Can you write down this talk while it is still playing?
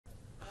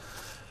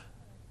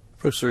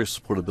ProSeries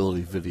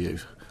Supportability Video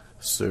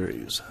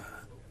Series.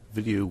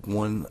 Video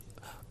 1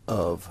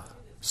 of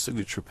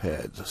signature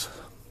pads.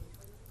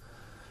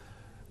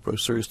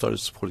 ProSeries started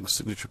supporting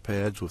signature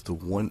pads with the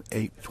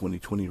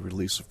 1/8/2020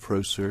 release of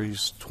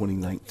ProSeries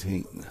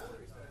 2019.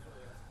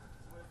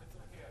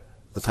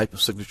 The type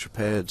of signature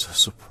pads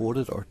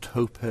supported are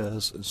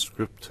Topaz and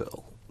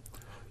Scriptel.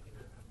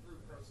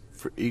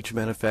 For each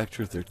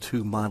manufacturer, there are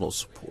two models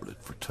supported.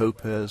 For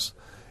Topaz,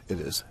 it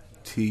is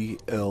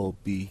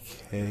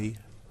TLBK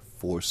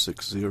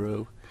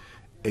 460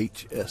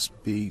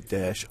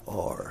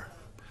 HSB-R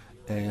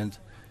and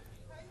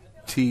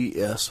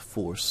TS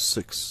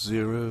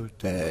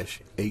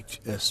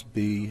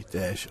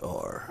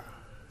 460-HSB-R.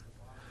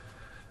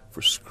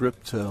 For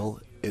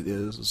Scriptel, it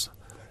is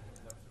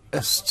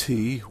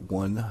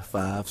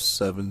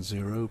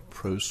ST1570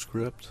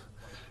 ProScript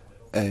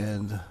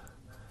and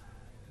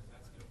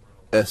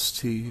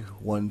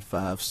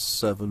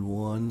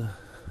ST1571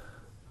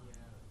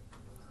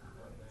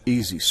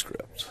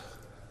 EasyScript.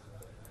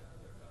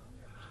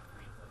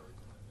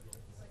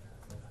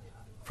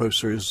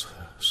 ProSeries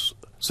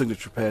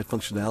signature pad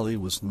functionality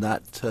was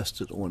not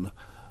tested on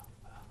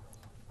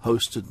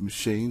hosted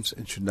machines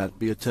and should not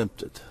be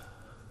attempted.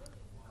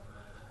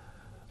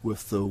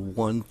 With the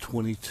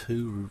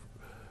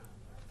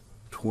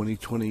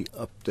 1/22/2020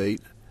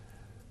 update,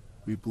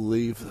 we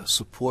believe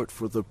support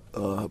for the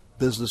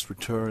business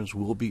returns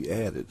will be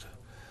added.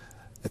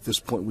 At this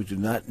point, we do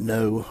not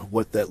know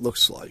what that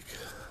looks like.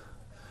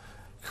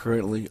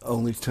 Currently,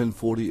 only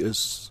 1040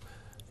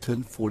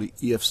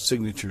 EF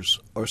signatures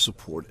are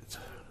supported.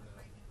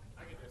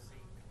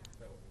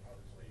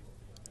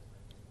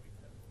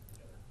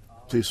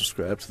 Please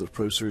subscribe to the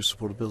ProSeries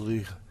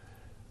Supportability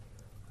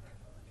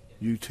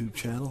YouTube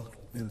channel.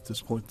 And at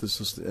this point, this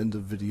is the end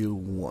of video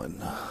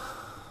 1.